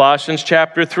Colossians, Colossians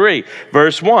chapter 3,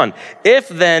 verse 1. If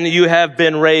then you have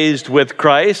been raised with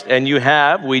Christ, and you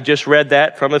have, we just read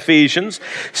that from Ephesians,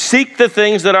 seek the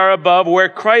things that are above where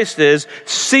Christ is,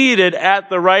 seated at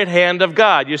the right hand of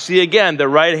God. You see again, the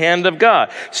right hand of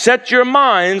God. Set your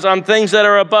minds on things that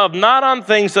are above, not on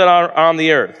things that are on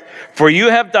the earth. For you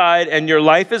have died, and your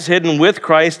life is hidden with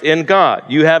Christ in God.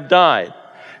 You have died.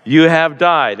 You have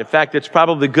died. In fact, it's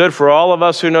probably good for all of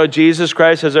us who know Jesus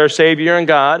Christ as our Savior and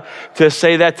God to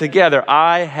say that together.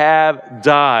 I have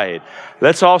died.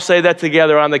 Let's all say that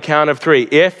together on the count of 3.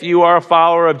 If you are a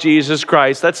follower of Jesus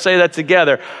Christ, let's say that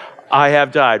together. I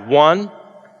have died. 1,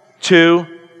 2,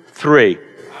 3.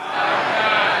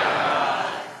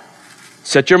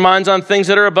 Set your minds on things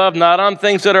that are above, not on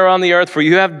things that are on the earth, for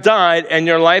you have died, and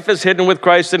your life is hidden with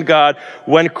Christ in God.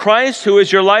 When Christ, who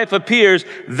is your life, appears,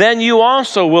 then you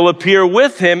also will appear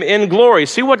with him in glory.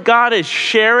 See what God is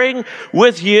sharing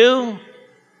with you,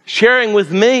 sharing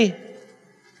with me?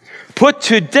 Put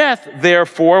to death,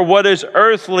 therefore, what is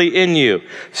earthly in you: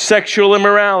 sexual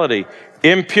immorality,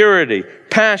 impurity,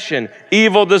 passion,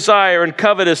 evil desire, and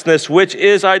covetousness, which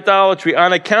is idolatry.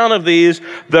 On account of these,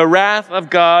 the wrath of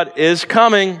God is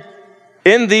coming.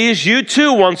 In these you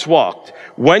too once walked,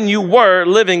 when you were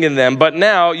living in them, but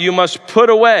now you must put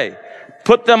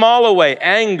them all away: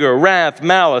 anger, wrath,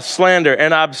 malice, slander,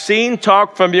 and obscene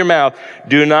talk from your mouth.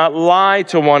 Do not lie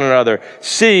to one another,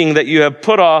 seeing that you have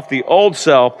put off the old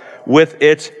self with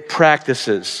its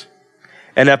practices,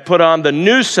 and have put on the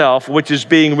new self, which is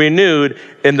being renewed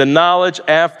in the knowledge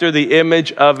after the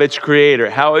image of its creator.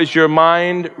 How is your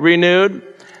mind renewed?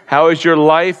 How is your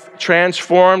life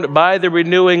transformed? By the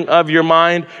renewing of your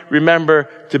mind. Remember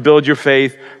to build your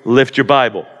faith, lift your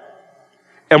Bible.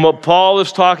 And what Paul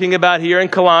is talking about here in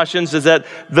Colossians is that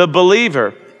the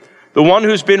believer, the one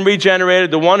who's been regenerated,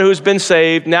 the one who's been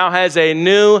saved, now has a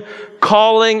new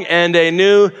calling and a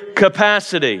new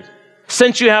capacity.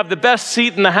 Since you have the best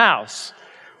seat in the house,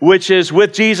 which is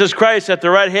with Jesus Christ at the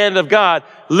right hand of God,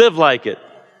 live like it.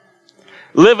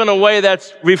 Live in a way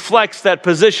that reflects that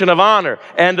position of honor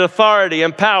and authority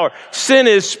and power. Sin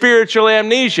is spiritual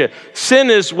amnesia. Sin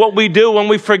is what we do when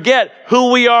we forget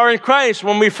who we are in Christ,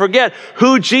 when we forget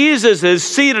who Jesus is,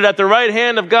 seated at the right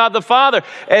hand of God the Father.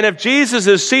 And if Jesus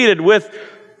is seated with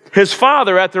his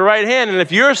Father at the right hand, and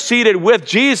if you're seated with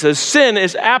Jesus, sin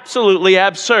is absolutely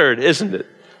absurd, isn't it?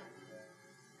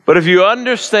 But if you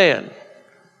understand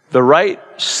the right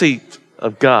seat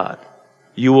of God,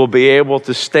 you will be able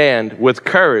to stand with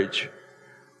courage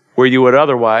where you would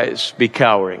otherwise be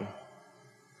cowering.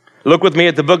 Look with me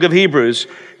at the book of Hebrews,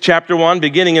 chapter 1,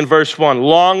 beginning in verse 1.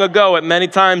 Long ago, at many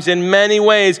times, in many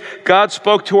ways, God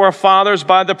spoke to our fathers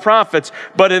by the prophets,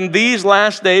 but in these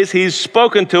last days, he's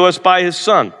spoken to us by his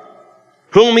Son,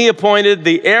 whom he appointed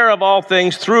the heir of all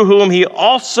things, through whom he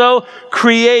also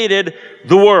created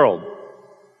the world.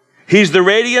 He's the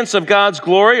radiance of God's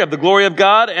glory, of the glory of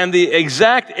God, and the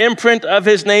exact imprint of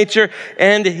his nature,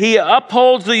 and he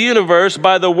upholds the universe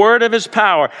by the word of his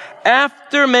power.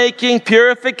 After making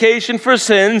purification for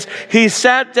sins, he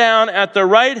sat down at the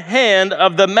right hand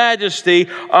of the Majesty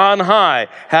on high,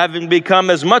 having become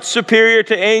as much superior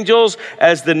to angels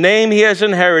as the name he has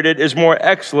inherited is more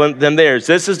excellent than theirs.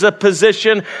 This is a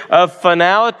position of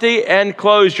finality and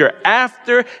closure.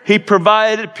 After he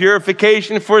provided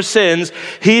purification for sins,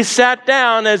 he sat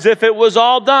down as if it was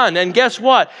all done. And guess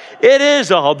what? It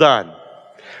is all done.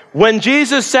 When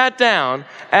Jesus sat down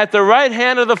at the right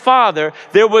hand of the Father,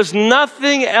 there was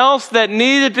nothing else that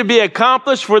needed to be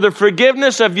accomplished for the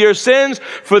forgiveness of your sins,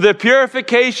 for the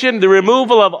purification, the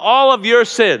removal of all of your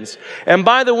sins. And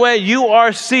by the way, you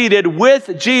are seated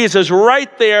with Jesus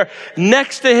right there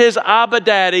next to his Abba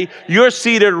Daddy. You're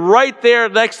seated right there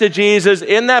next to Jesus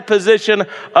in that position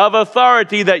of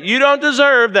authority that you don't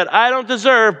deserve, that I don't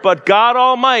deserve, but God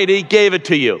Almighty gave it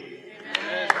to you.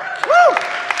 Woo!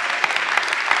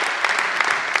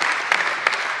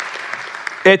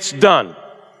 It's done.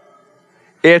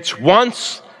 It's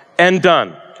once and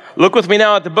done. Look with me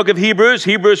now at the book of Hebrews.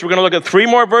 We're going to look at 3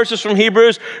 more verses from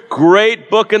Hebrews. Great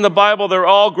book in the Bible. They're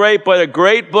all great, but a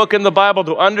great book in the Bible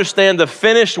to understand the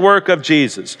finished work of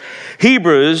Jesus.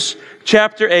 Hebrews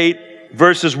chapter 8,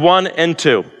 verses 1 and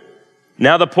 2.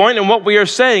 Now, the point in what we are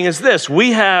saying is this: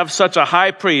 we have such a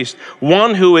high priest,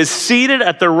 one who is seated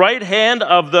at the right hand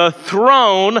of the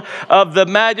throne of the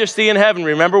Majesty in heaven.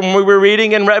 Remember when we were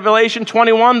reading in Revelation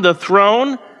 21, the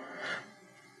throne?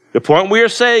 The point we are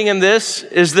saying in this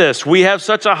is this: we have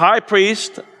such a high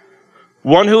priest,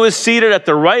 one who is seated at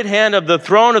the right hand of the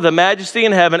throne of the Majesty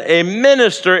in heaven, a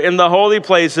minister in the holy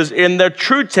places, in the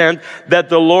true tent that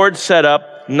the Lord set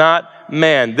up, not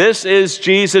man. This is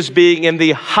Jesus being in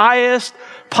the highest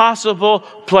possible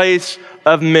place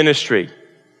of ministry.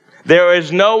 There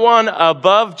is no one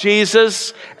above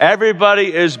Jesus.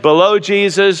 Everybody is below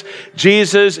Jesus.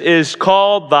 Jesus is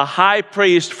called the high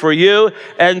priest for you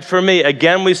and for me.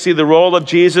 Again, we see the role of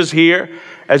Jesus here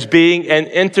as being an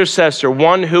intercessor,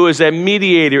 one who is a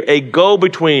mediator, a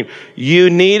go-between. You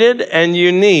needed and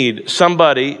you need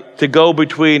somebody to go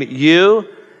between you.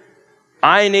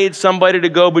 I need somebody to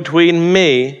go between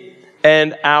me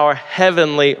and our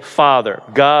heavenly Father,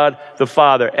 God the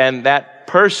Father. And that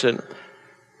person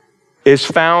is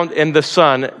found in the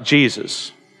Son,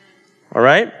 Jesus. All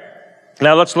right?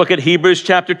 Now let's look at Hebrews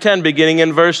chapter 10, beginning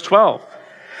in verse 12.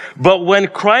 But when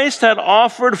Christ had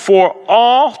offered for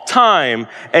all time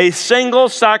a single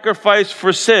sacrifice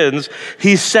for sins,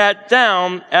 he sat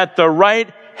down at the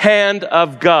right hand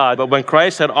of God. But when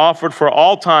Christ had offered for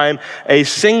all time a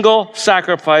single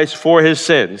sacrifice for his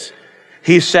sins,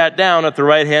 he sat down at the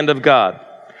right hand of God,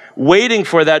 waiting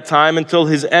for that time until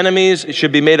his enemies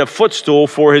should be made a footstool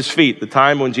for his feet, the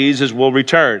time when Jesus will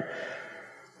return.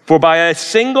 For by a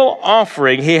single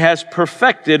offering he has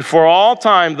perfected for all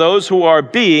time those who are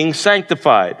being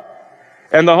sanctified.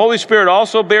 And the Holy Spirit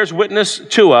also bears witness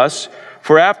to us,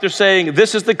 for after saying,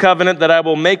 "This is the covenant that I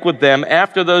will make with them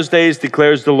after those days,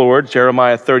 declares the Lord,"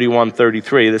 Jeremiah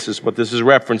 31:33, this is what this is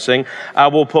referencing, "I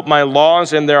will put my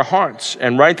laws in their hearts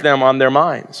and write them on their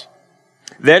minds."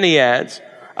 Then he adds,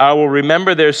 "I will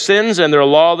remember their sins and their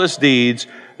lawless deeds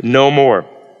no more.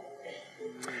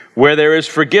 Where there is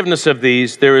forgiveness of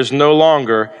these, there is no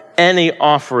longer any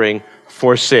offering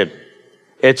for sin."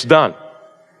 It's done.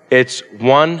 It's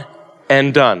one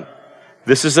and done.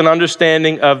 This is an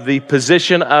understanding of the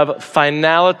position of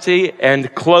finality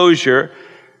and closure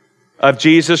of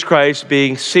Jesus Christ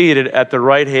being seated at the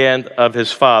right hand of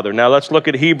his Father. Now let's look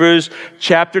at Hebrews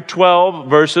chapter 12,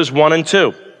 verses 1 and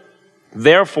 2.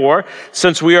 "Therefore,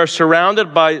 since we are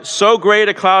surrounded by so great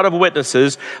a cloud of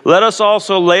witnesses, let us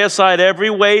also lay aside every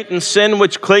weight and sin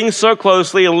which clings so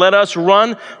closely, and let us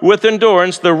run with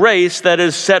endurance the race that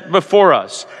is set before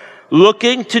us,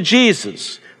 looking to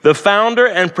Jesus, the founder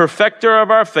and perfecter of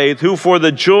our faith, who for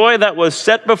the joy that was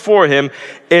set before him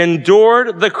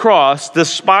endured the cross,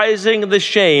 despising the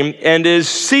shame, and is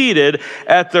seated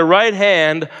at the right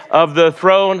hand of the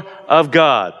throne of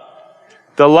God."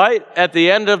 The light at the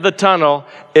end of the tunnel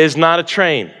is not a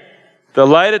train. The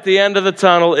light at the end of the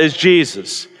tunnel is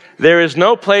Jesus. There is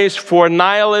no place for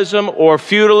nihilism or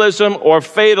feudalism or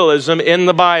fatalism in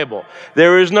the Bible.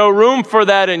 There is no room for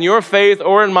that in your faith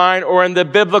or in mine or in the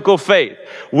biblical faith.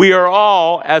 We are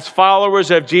all, as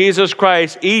followers of Jesus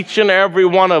Christ, each and every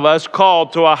one of us,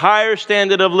 called to a higher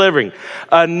standard of living,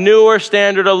 a newer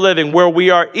standard of living, where we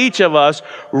are each of us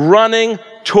running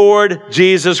toward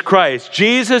Jesus Christ.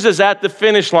 Jesus is at the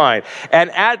finish line,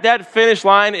 and at that finish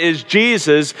line is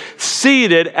Jesus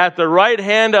seated at the right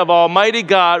hand of Almighty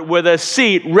God with a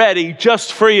seat ready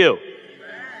just for you.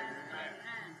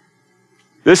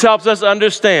 This helps us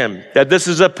understand that this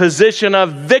is a position of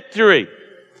victory.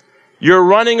 You're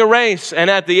running a race, and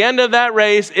at the end of that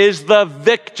race is the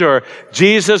victor,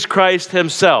 Jesus Christ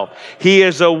himself. He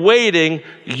is awaiting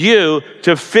you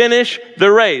to finish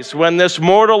the race. When this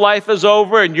mortal life is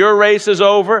over and your race is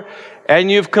over, and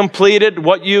you've completed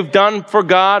what you've done for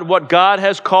God, what God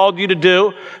has called you to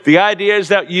do, the idea is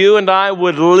that you and I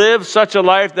would live such a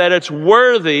life that it's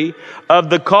worthy of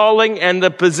the calling and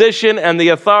the position and the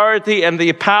authority and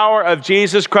the power of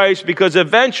Jesus Christ, because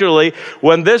eventually,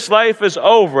 when this life is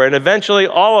over, and eventually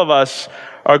all of us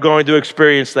are going to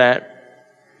experience that,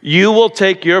 you will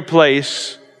take your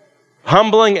place,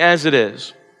 humbling as it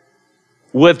is,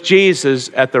 with Jesus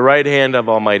at the right hand of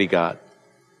Almighty God.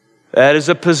 That is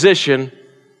a position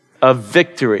of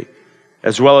victory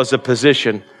as well as a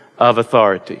position of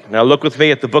authority. Now look with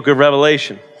me at the book of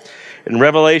Revelation. In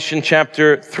Revelation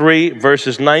chapter 3,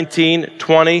 verses 19,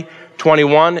 20,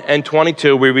 21, and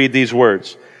 22, we read these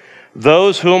words.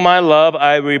 "Those whom I love,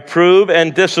 I reprove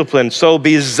and discipline, so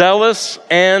be zealous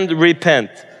and repent.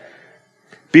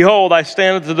 Behold, I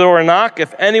stand at the door and knock.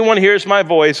 If anyone hears my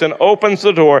voice and opens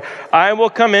the door, I will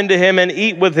come into him and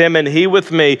eat with him and he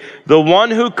with me. The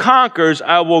one who conquers,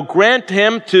 I will grant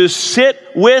him to sit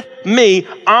with me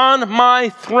on my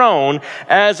throne,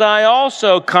 as I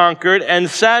also conquered and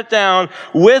sat down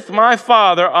with my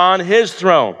Father on his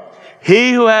throne.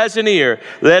 He who has an ear,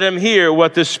 let him hear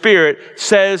what the Spirit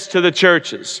says to the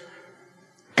churches."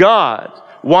 God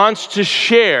wants to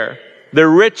share the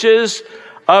riches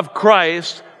of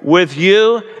Christ with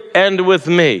you and with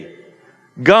me.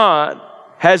 God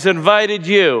has invited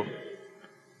you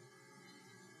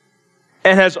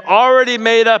and has already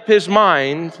made up his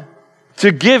mind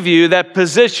to give you that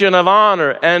position of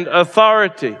honor and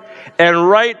authority and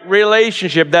right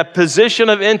relationship, that position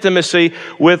of intimacy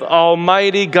with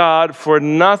Almighty God for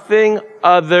nothing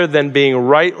other than being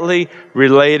rightly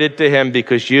related to Him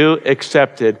because you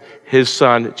accepted His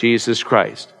Son, Jesus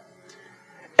Christ.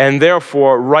 And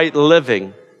therefore, right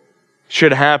living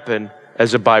should happen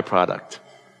as a byproduct.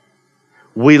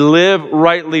 We live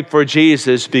rightly for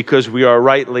Jesus because we are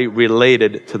rightly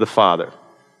related to the Father.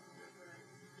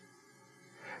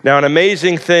 Now, an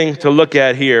amazing thing to look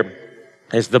at here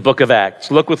is the book of Acts.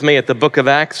 Look with me at the book of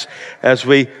Acts as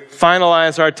we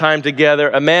finalize our time together.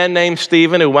 A man named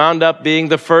Stephen, who wound up being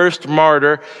the first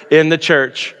martyr in the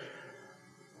church,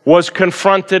 was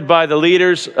confronted by the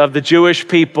leaders of the Jewish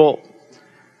people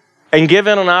and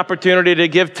given an opportunity to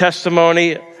give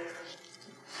testimony.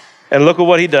 And look at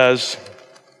what he does.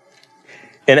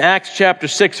 In Acts chapter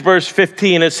 6, verse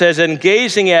 15, it says, "And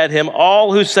gazing at him,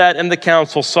 all who sat in the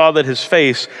council saw that his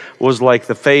face was like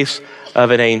the face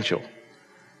of an angel."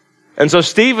 And so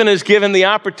Stephen is given the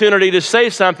opportunity to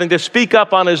say something, to speak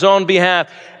up on his own behalf.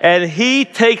 And he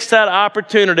takes that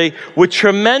opportunity with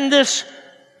tremendous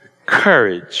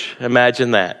courage.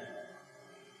 Imagine that.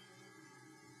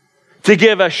 To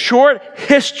give a short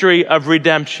history of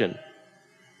redemption.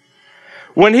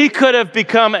 When he could have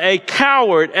become a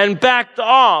coward and backed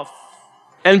off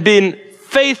and been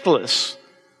faithless.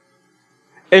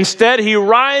 Instead, he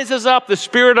rises up, the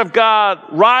Spirit of God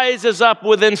rises up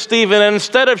within Stephen, and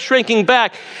instead of shrinking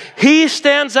back, he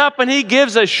stands up and he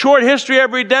gives a short history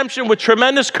of redemption with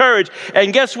tremendous courage.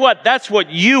 And guess what? That's what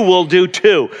you will do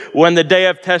too when the day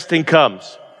of testing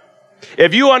comes.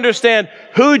 If you understand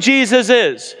who Jesus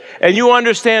is, and you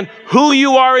understand who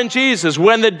you are in Jesus,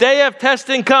 when the day of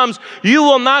testing comes, you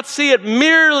will not see it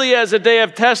merely as a day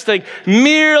of testing,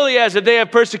 merely as a day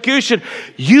of persecution.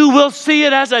 You will see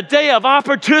it as a day of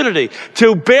opportunity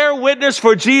to bear witness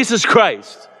for Jesus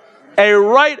Christ. A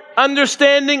right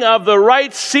understanding of the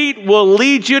right seat will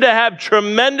lead you to have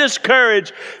tremendous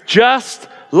courage, just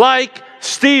like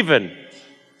Stephen.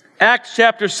 Acts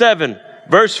chapter 7.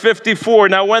 Verse 54,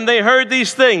 "Now when they heard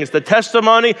these things, the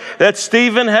testimony that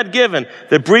Stephen had given,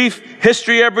 the brief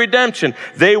history of redemption,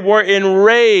 they were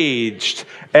enraged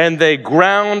and they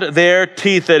ground their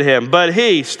teeth at him. But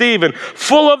he, Stephen,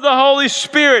 full of the Holy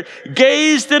Spirit,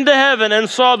 gazed into heaven and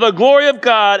saw the glory of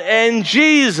God and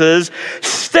Jesus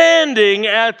standing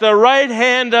at the right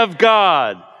hand of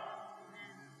God."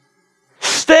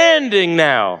 Standing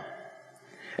now.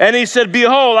 And he said,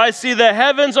 "Behold, I see the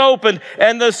heavens opened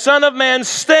and the Son of Man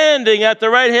standing at the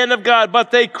right hand of God." But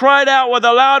they cried out with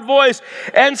a loud voice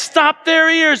and stopped their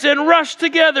ears and rushed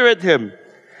together at him.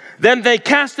 Then they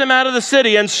cast him out of the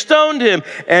city and stoned him.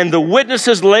 And the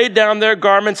witnesses laid down their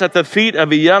garments at the feet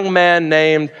of a young man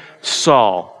named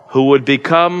Saul, who would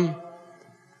become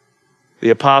the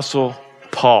Apostle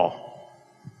Paul.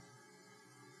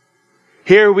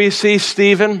 Here we see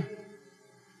Stephen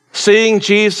seeing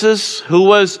Jesus, who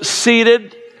was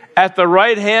seated at the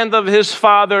right hand of his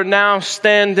Father, now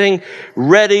standing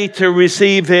ready to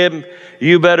receive him.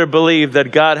 You better believe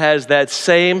that God has that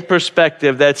same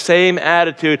perspective, that same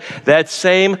attitude, that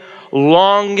same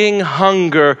longing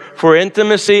hunger for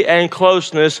intimacy and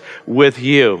closeness with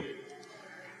you.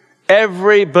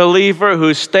 Every believer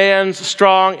who stands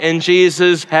strong in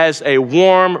Jesus has a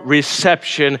warm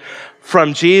reception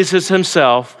from Jesus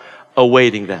himself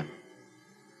awaiting them.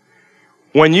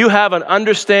 When you have an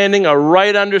understanding, a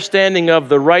right understanding of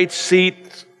the right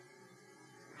seat,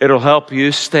 it'll help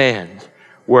you stand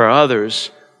where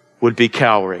others would be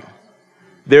cowering.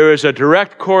 There is a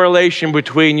direct correlation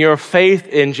between your faith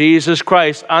in Jesus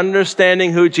Christ,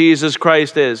 understanding who Jesus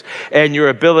Christ is, and your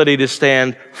ability to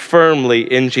stand firmly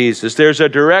in Jesus. There's a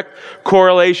direct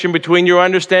correlation between your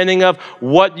understanding of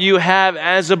what you have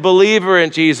as a believer in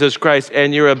Jesus Christ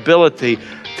and your ability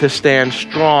to stand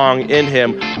strong in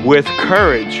Him with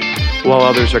courage while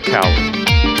others are cowering.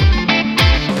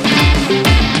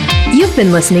 You've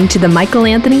been listening to the Michael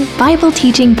Anthony Bible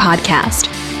Teaching Podcast.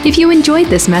 If you enjoyed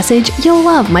this message, you'll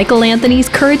love Michael Anthony's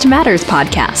Courage Matters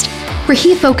podcast, where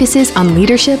he focuses on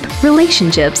leadership,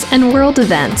 relationships, and world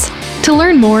events. To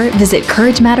learn more, visit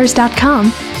CourageMatters.com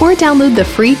or download the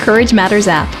free Courage Matters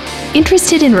app.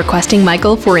 Interested in requesting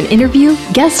Michael for an interview,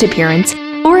 guest appearance,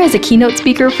 or as a keynote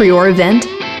speaker for your event?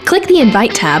 Click the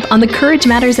Invite tab on the Courage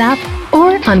Matters app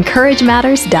or on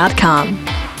CourageMatters.com.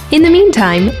 In the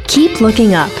meantime, keep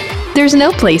looking up. There's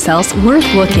no place else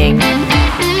worth looking.